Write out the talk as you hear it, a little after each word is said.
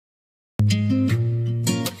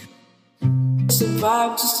It's a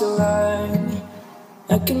vibe, just a line.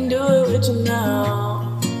 I can do it with you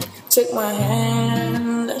now. Take my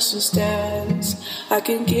hand, let's just dance. I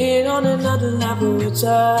can get on another level with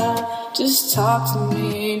ya. Just talk to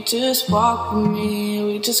me, just walk with me.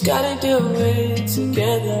 We just gotta do it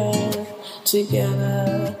together,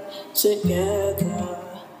 together, together.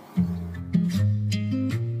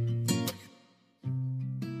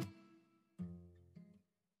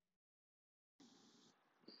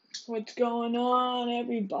 What's going on,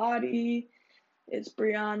 everybody? It's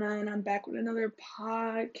Brianna, and I'm back with another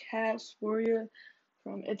podcast for you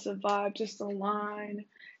from It's a Vibe, Just a Line.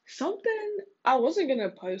 Something, I wasn't gonna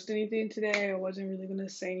post anything today, I wasn't really gonna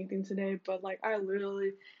say anything today, but like I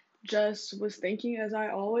literally just was thinking, as I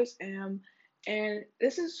always am, and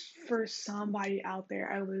this is for somebody out there.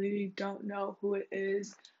 I literally don't know who it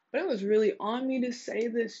is, but it was really on me to say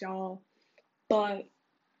this, y'all. But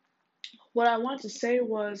what I wanted to say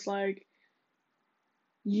was like,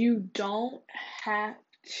 you don't have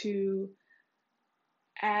to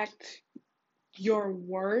act your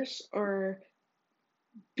worst or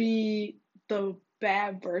be the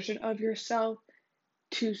bad version of yourself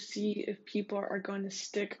to see if people are going to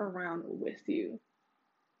stick around with you.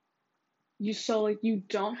 You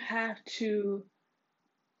don't have to,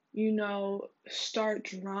 start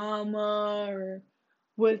drama or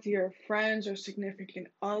with your friends or significant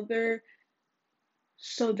other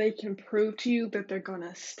so they can prove to you that they're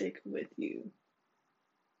gonna stick with you.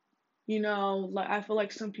 Like I feel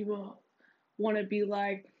like some people want to be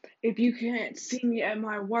like, if you can't see me at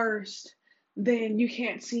my worst, then you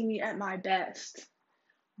can't see me at my best.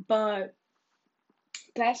 But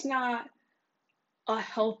that's not a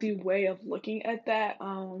healthy way of looking at that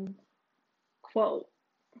quote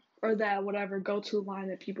or that whatever go-to line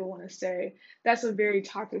that people want to say. That's a very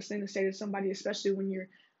toxic thing to say to somebody, especially when you're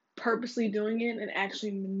purposely doing it and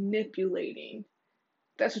actually manipulating.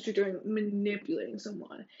 That's what you're doing, manipulating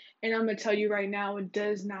someone. And I'm going to tell you right now, it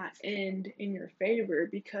does not end in your favor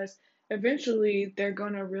because eventually they're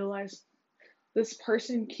going to realize this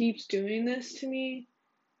person keeps doing this to me.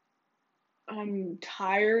 I'm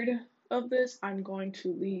tired of this. I'm going to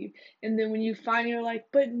leave. And then when you find you're like,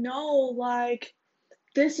 but no, like,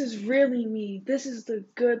 this is really me. This is the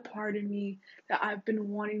good part of me that I've been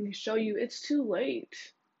wanting to show you. It's too late.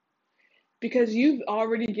 Because you've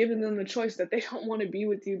already given them the choice that they don't want to be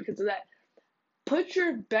with you because of that. Put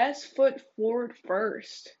your best foot forward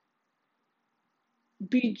first.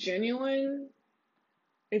 Be genuine.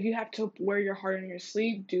 If you have to wear your heart on your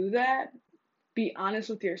sleeve, do that. Be honest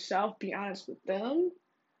with yourself. Be honest with them.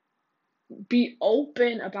 Be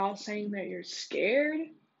open about saying that you're scared.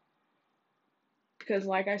 Because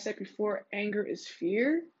like I said before, anger is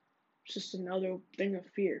fear. It's just another thing of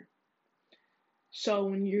fear. So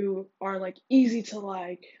when you are like easy to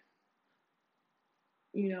like,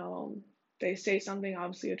 they say something,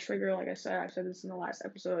 obviously a trigger, like I said this in the last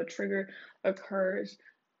episode, a trigger occurs,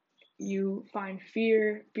 you find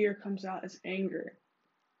fear comes out as anger.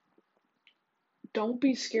 Don't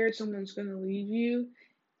be scared someone's going to leave you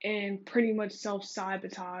and pretty much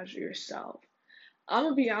self-sabotage yourself. I'm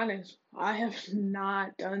going to be honest, I have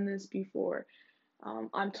not done this before.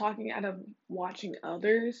 I'm talking out of watching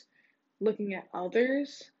others, looking at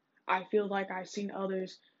others. I feel like I've seen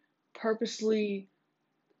others purposely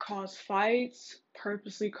cause fights,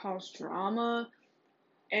 purposely cause drama,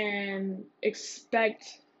 and expect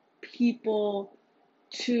people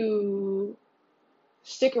to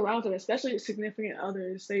stick around with them, especially significant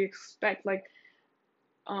others. They expect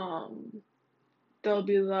they'll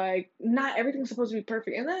be like, not everything's supposed to be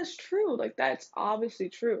perfect. And that's true. Like that's obviously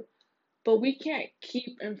true. But we can't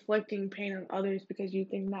keep inflicting pain on others because you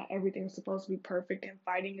think not everything's supposed to be perfect and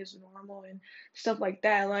fighting is normal and stuff like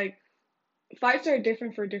that. Like fights are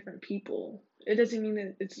different for different people. It doesn't mean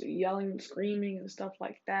that it's yelling and screaming and stuff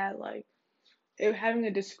like that. Like if having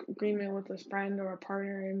a disagreement with a friend or a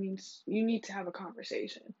partner, it means you need to have a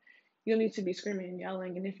conversation. You don't need to be screaming and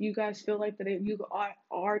yelling. And if you guys feel like that if you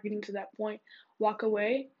are getting to that point, walk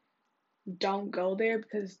away. Don't go there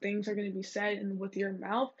because things are going to be said, and with your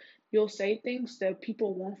mouth, you'll say things that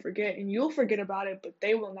people won't forget, and you'll forget about it, but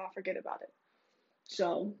they will not forget about it.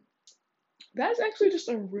 So that's actually just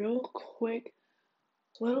a real quick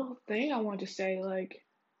little thing I want to say. Like,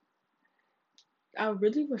 I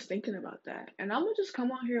really was thinking about that. And I'm gonna just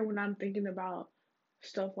come on here when I'm thinking about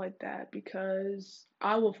stuff like that because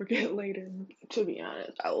I will forget later, to be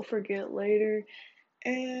honest. I will forget later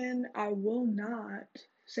and I will not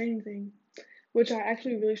say anything. Which I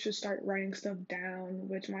actually really should start writing stuff down,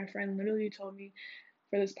 which my friend literally told me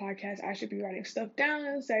for this podcast I should be writing stuff down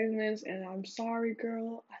in segments, and I'm sorry,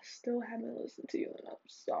 girl. I still haven't listened to you, and I'm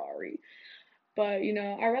sorry. But,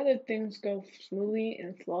 I'd rather things go smoothly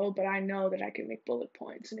and flow, but I know that I can make bullet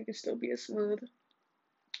points and it can still be as smooth.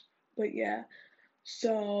 But yeah,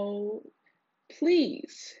 so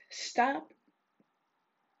please stop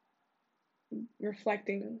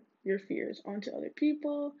reflecting your fears onto other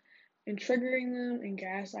people and triggering them and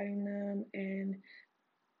gaslighting them and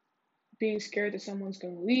being scared that someone's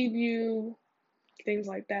going to leave you, things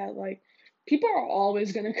like that. Like, people are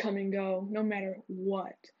always going to come and go no matter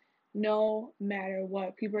what. No matter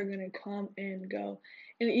what. People are going to come and go.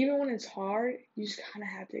 And even when it's hard, you just kind of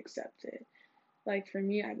have to accept it. Like, for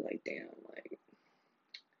me, I'd be like, damn, like,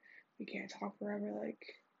 we can't talk forever. Like,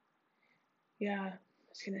 yeah,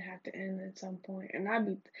 it's gonna have to end at some point.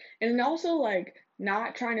 And also like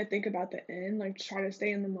not trying to think about the end, like try to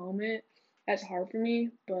stay in the moment. That's hard for me,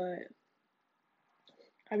 but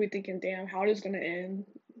I'd be thinking, damn, how is this gonna end?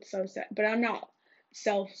 So sad. But I'm not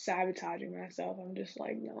self-sabotaging myself. I'm just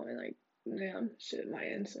like knowing like, damn, shit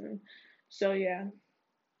might end soon. So yeah,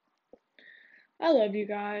 I love you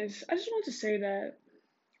guys. I just want to say that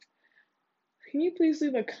can you please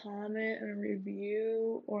leave a comment and a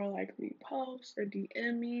review or like repost or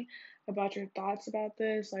DM me about your thoughts about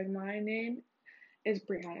this? Like, my name is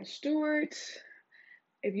Brianna Stewart.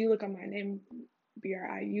 If you look on my name,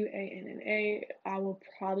 Briuanna, I will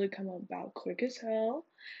probably come about quick as hell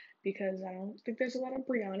because I don't think there's a lot of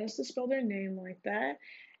Briannas to spell their name like that.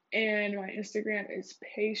 And my Instagram is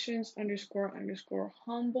patience underscore underscore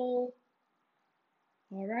humble.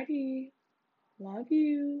 Alrighty. Love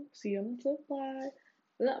you. See you on the flip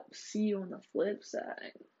side. See you on the flip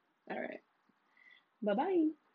side. Alright. Bye bye.